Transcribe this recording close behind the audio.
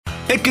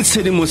e ke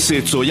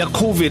tshedimosetso ya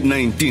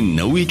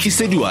COVID-19 o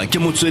itlisediwa ke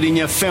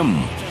Motsweding FM.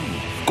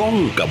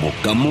 Konka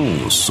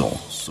bokamoso.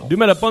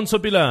 Dumela Pontsho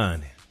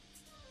Pilane.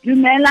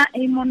 Dumela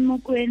Amon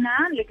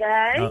Mokwena le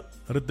kae?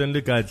 Re teng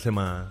le kae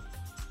tlhema?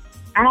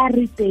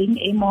 Re teng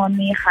Amon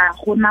ga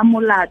gona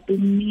molato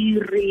mme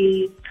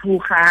re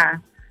tshoga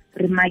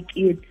re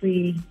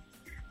maketse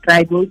ra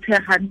botsa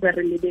hantse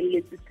re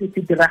lebeletse se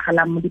se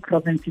diragala mo di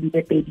province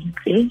tse pedi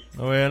tse.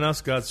 Wena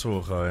ska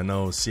tshoga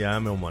wena o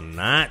siame o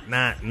monna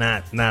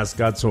na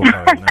ska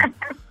tshoga wena.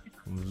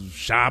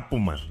 Sharp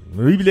man.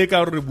 Re bile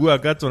ka re bua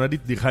ka tsona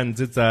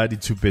ditigantse tsa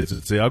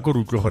ditshupetso tse a go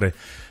rutlwe gore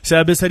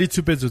seabe sa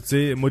ditshupetso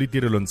tse mo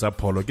ditirelong tsa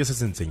pholo ke se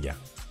sentseng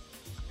yang.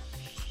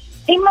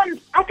 Amon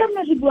a ka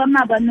me re bua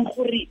mabane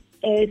gore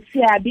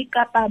seabe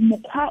kapa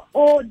mokgwa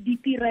o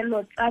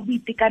ditirelo tsa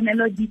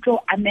boitekanelo di tlo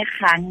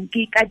amegang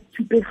ke ka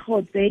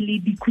tshupego tse le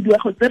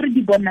dikhuduego tse re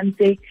di bonang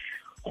tse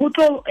go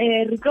tlo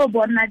re tlo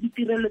bona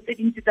ditirelo tse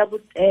dintsi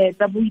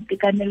tsa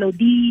boitekanelo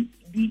di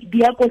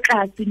ya ko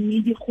tlase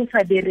mme di go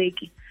sa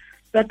bereke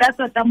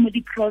tota mo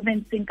di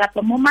provinceng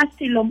kapa mo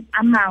maselong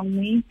a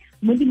mangwe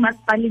mo di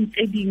masepaleng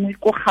tse dingwe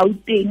ko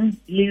Gauteng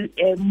le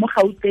mo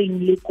Gauteng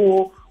le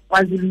ko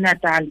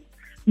KwaZulu-Natal.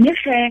 Mme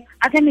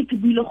a ka ne ke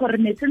buile gore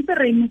ne sentse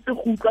re emetse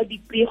go utlwa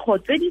dipego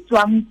tse di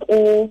tswang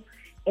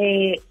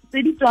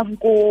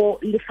ko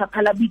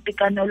lefapha la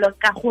boitekanelo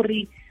ka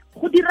gore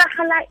go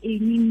diragala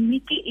eng mme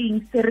ke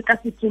eng se re ka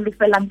se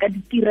tsolofelang ka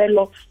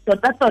ditirelo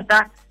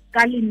tota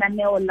ka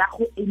lenaneo la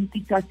go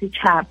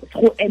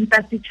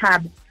enta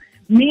setšhaba.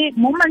 Mme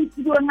mo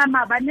mantsibueng a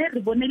mabane re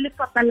bone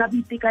lefapha la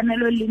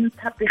boitekanelo le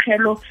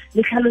ntshapegelo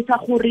le tlhalosa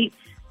gore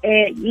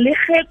le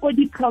ge ko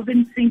di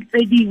provinceng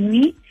tse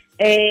dingwe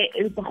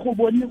go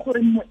bone gore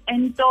go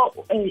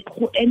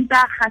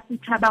enta ga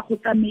setšhaba go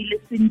tsamaile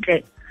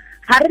sentle.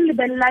 Ga re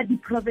lebella di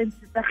province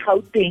tsa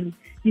Gauteng,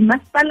 di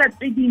masepala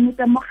tse dingwe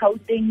tsa mo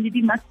Gauteng le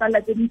di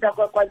masepala tse dingwe tsa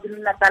kwa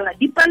KwaZulu-Natal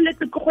di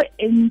paletse go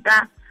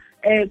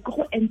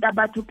enta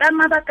batho ka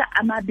mabaka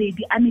a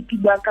mabedi a ne ke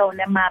bua ka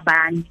one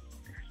maabane.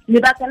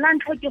 Lebaka la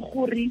ntlha ke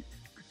gore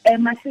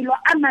mafelo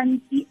a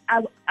mantsi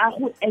a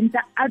go enta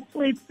a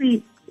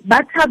tswetse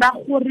ba tshaba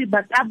gore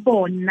ba ka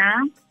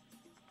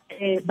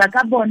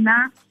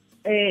bona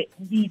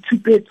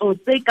ditshupetso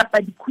tse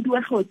kapa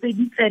dikhuduego tse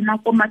di tsena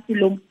ko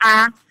mafelong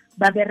a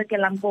ba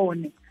berekelang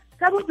bone.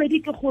 Sa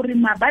bobedi ke gore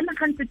maabane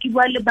gantse ke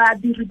bua le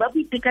badiri ba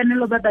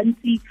boitekanelo ba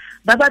bantsi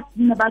ba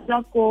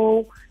tswa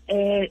ko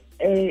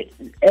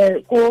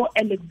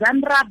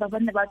Alexandra ba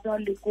ne ba tswa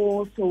le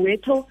ko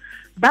Soweto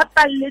ba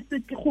paletse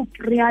ke go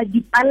kry-a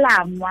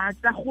dipalangwa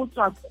tsa go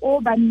tswa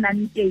ko ba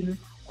nnang teng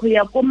go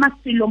ya ko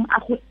mafelong a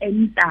go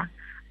enta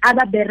a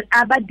ba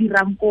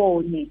dirang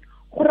kone.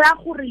 Go raya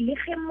gore le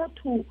ge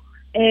motho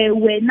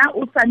wena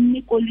o sa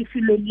nne ko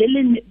lefelong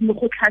le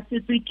go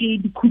tlhasetswe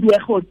ke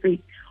dikhuduego tse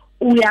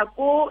o ya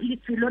ko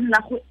lefelong la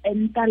go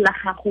enta la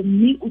gago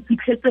mme o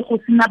fitlhetse go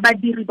sena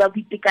badiri ba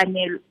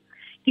boitekanelo.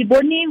 Ke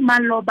bone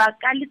maloba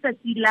ka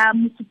letsatsi la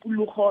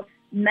mosupologo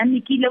nna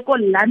ne ke ile ko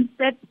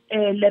Lancet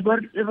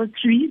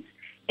Laboratories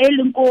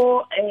leng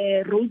ko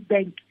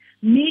Rosebank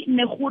mme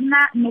ne go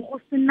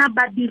sena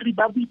badiri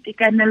ba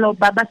boitekanelo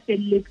ba ba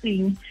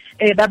felletseng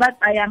ba ba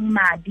tsayang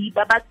madi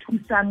ba ba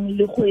thusang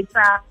le go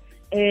etsa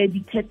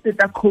di-test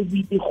tsa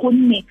COVID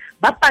gonne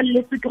ba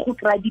paletse ke go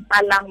kry-a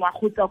dipalangwa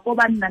go tswa ko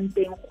ba nnang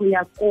teng go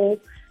ya ko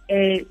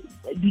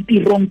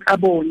ditirong tsa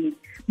bone.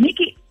 Mme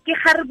ke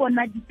ga re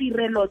bona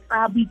ditirelo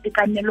tsa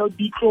boitekanelo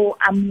di tlo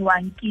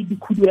amiwang ke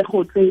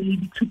dikhuduego tse le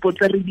ditshupo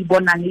tse re di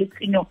bonang le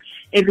tshenyo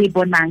e re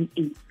bonang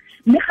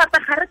mme gape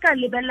ga re ka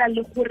lebelela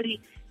le gore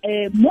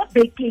mo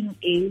bekeng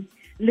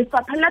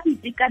lefapha la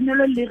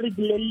boitekanelo le re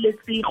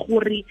boleletse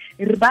gore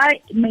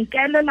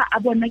maikaelelo a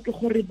bona ke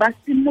gore ba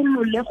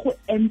simolole go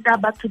enta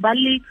batho ba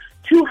le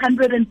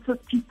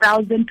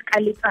 250,000 ka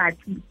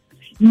letsatsi.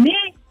 Mme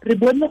re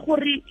bone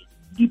gore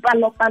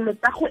dipalopalo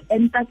tsa go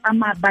enta tsa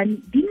maabane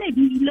di ne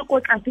di ile ko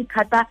tlase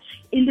thata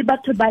e le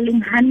batho ba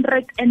leng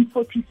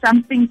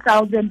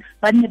 140,000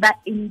 ba ne ba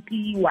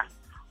entiwa.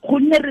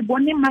 Gonne re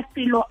bone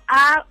mafelo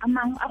a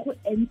mangwe a go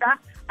enta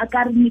a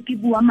ka re ne ke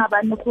bua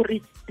mabane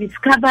gore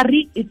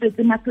Discovery e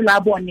tsetse mafelo a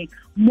bone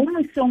mo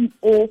mesong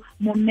o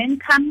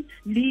Momentum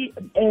le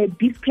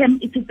Discam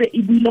e tsetse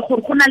e buile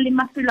gore go na le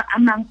mafelo a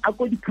mangwe a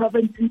ko di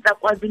provinceng tsa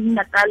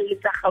KwaZulu-Natal le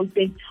tsa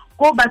Gauteng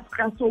ko ba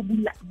ka se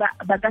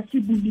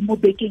bule mo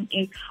bekeng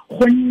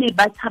gonne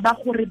ba tshaba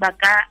gore ba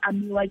ka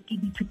amiwa ke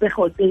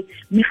ditshupego tse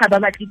mme ga ba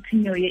batle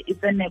tshenyo e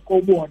tsene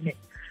ko bone.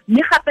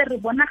 Mme gape re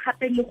bona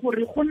gape le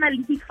gore go na le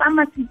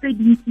di-pharmacy tse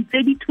dintsi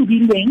tse di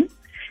thubilweng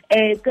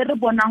tse re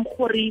bonang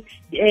gore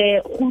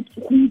go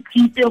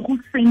itsitse go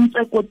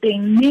sentswe ko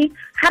teng mme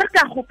ga re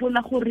ka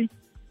gopola gore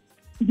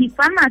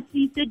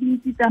di-pharmacy tse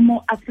dintsi tsa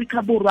mo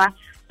Aforika Borwa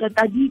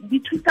tota di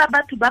thusa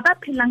batho ba ba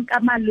phelang ka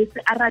malwetse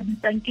a ra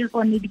bitsang ke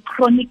tsone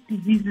di-chronic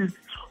diseases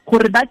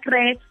gore ba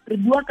re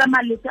bua ka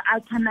malwetse a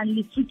tshwanang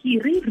le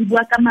sukiri, re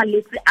bua ka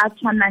malwetse a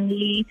tshwanang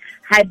le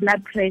high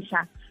blood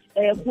pressure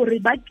gore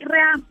ba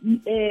kry-a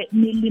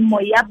melemo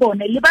ya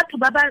bone le batho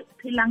ba ba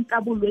phelang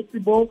ka bolwetse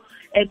bo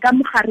ka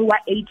mogare wa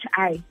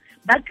HIV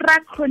ba kry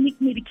chronic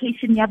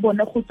medication ya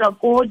bone go tswa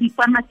ko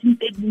di-pharmacy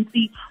tse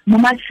dintsi mo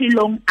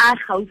mafelong a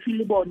gaufi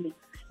le bone.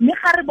 Mme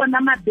ga re bona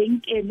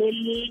mabenkele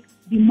le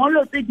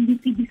dimolo tse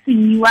dintsi di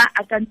senyiwa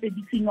a ka ntse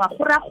di senyiwa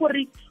go ra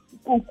gore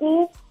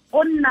koko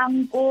o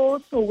nnang ko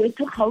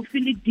Soweto gaufi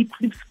le Deep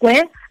Cliff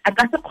Square a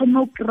ka se kgone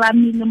go kry-a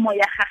melemo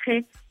ya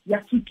gage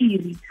ya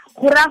sukiri.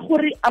 Go ra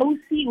gore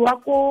ausi wa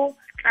ko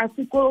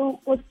tlase ko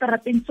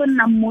strateng so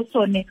nnang mo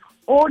sone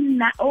o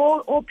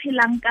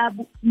phelang ka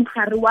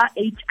mogare wa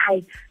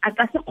HIV a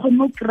ka se kgone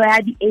go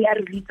kry-a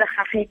di-ARV tsa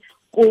gage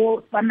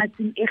ko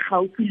pharmacy e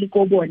gaufi le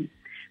ko bone.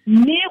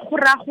 Mme go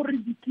ra gore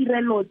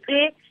ditirelo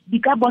tse di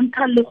ka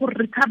bontsha le gore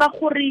re tshaba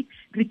gore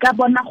re ka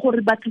bona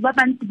gore batho ba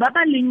bantsi ba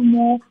ba leng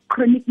mo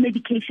chronic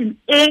medication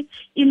e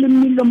leng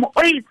melemo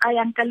o e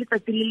tsayang ka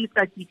letsatsi le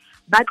letsatsi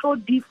ba tlo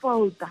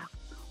defaulta.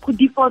 Go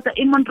defaulta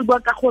e montre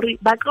bua ka gore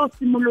ba tlo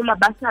simolola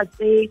ba sa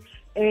tse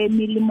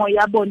melemo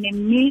ya bone,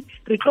 mme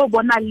re tlo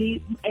bona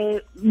le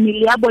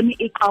mmele ya bone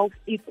e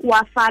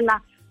koafala.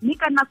 Mme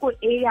ka nako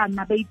e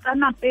yana ba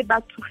itsanape ba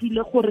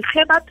thugile gore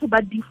ge batho ba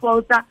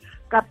defaulta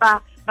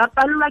kapa ba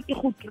palelwa ke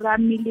go kry-a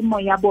melemo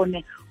ya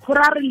bone go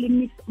ra re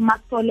le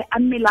masole a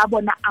mmele a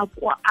bona a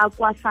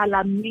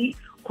koafala, mme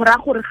go ra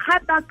gore ga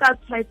ba ka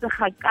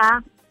tshwaetsega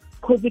ka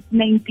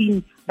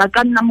COVID-19 ba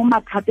ka nna mo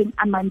mathateng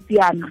a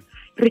mantsiana.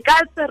 Re ka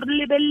se re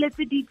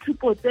lebeletse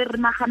ditshupo tse re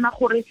nagana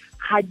gore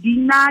ga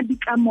dina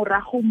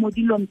ditlamorago mo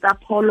dilong tsa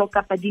pholo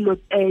kapa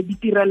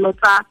ditirelo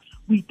tsa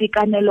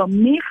boitekanelo,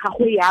 mme ga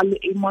go yalo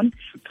Amon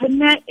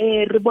tshone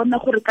re bone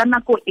gore ka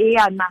nako e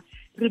yana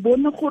re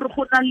bone gore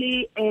go na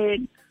le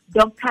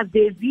Dr.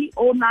 Desi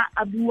o na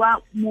a bua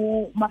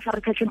mo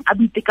mafaratlhatlheng a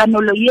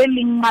boitekanelo ye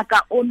leng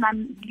ngaka o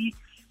nang le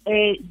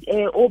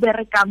o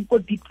berekang ko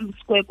Deep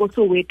Square ko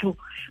Soweto,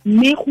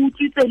 mme go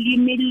utswitse le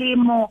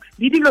melemo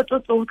le dilo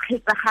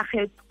tsotlhe tsa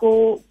gage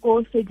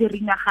ko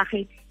surgery ya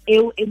gage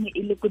eo ene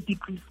e le ko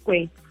Deep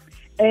Square.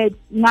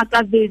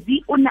 Ngaka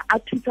Desi o ne a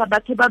thusa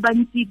batho ba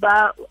bantsi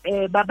ba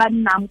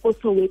nnang ko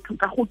Soweto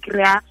ka go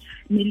kry-a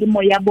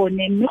melemo ya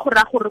bone, mme go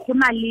ra gore go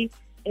na le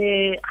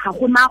ga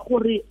gona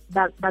gore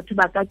batho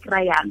ba ka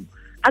kry-ang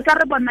a ka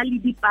re bona le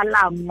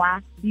dipalangwa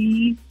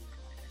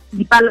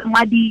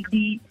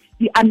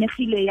di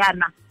amegile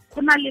yana.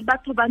 Go na le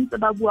batho ba ntse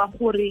ba bua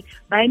gore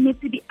ba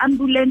emetse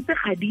di-ambulance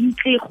ga di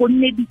ntle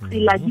gonne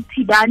ditsela di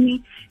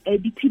thibane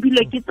di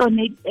thibile ke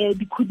tsone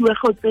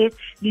dikhuduego tse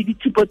le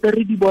ditshupo tse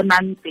re di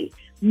bonang tse.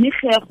 Mme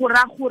ge go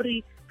ra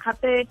gore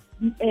gape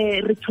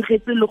re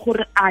tshogetse le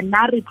gore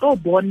ana re tlo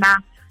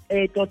bona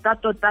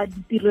tota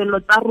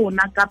ditirelo tsa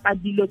rona kapa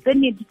dilo tse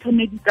ne di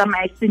tshwane di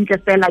tsamaye sentle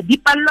fela di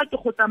palelwa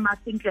ke go tsamaya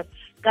sentle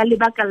ka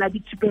lebaka la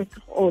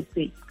ditshupetso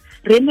tse.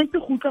 Re netse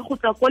go utlwa go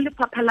tswa ko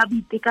lefapha la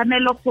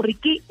boitekanelo gore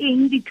ke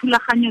eng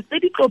dithulaganyo tse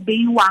di tlo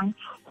beiwang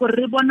gore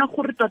re bone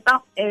gore tota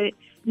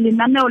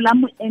lenaneo la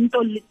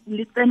moento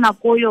le tsena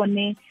ko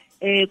yone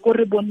ko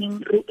re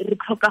boneng re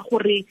tlhoka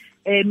gore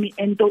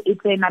meento e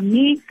tsena.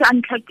 Mme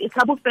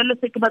sa bofelo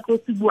se ke batlo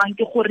se buang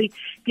ke gore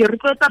ke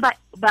rotloetsa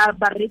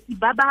baretsi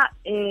ba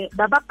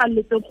ba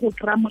paletse go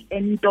kry-a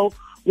moento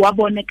wa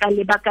bone ka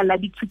lebaka la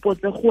ditshupo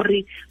tse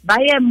gore ba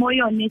ye mo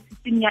yone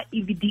system ya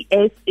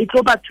EVDS e tlo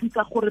ba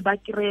thusa gore ba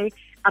kry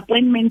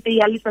appointment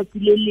ya letsatsi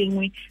le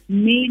lengwe,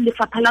 mme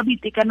lefapha la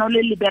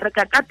boitekanelo le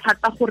bereka ka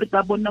thata gore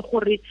ba bone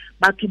gore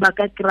batho ba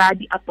ka kry-a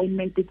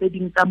di-appointment tse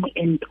dingwe tsa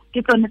moento.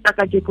 Ke tsone tsa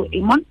kajeko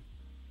Amon.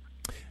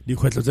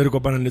 Dikgwetlho tse re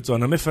kopanang le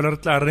tsona mme fela re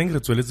tla reng re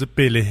tsweletse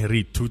pele re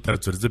ithuta re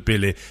tsweletse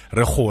pele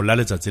re gola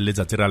letsatsi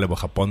re a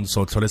leboga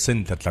Pontsho tlhole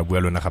sentle tla bua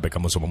lona gape ka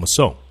moso mo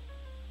mosong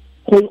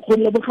go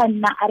leboga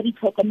nna a re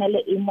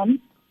tlhokomele Amon.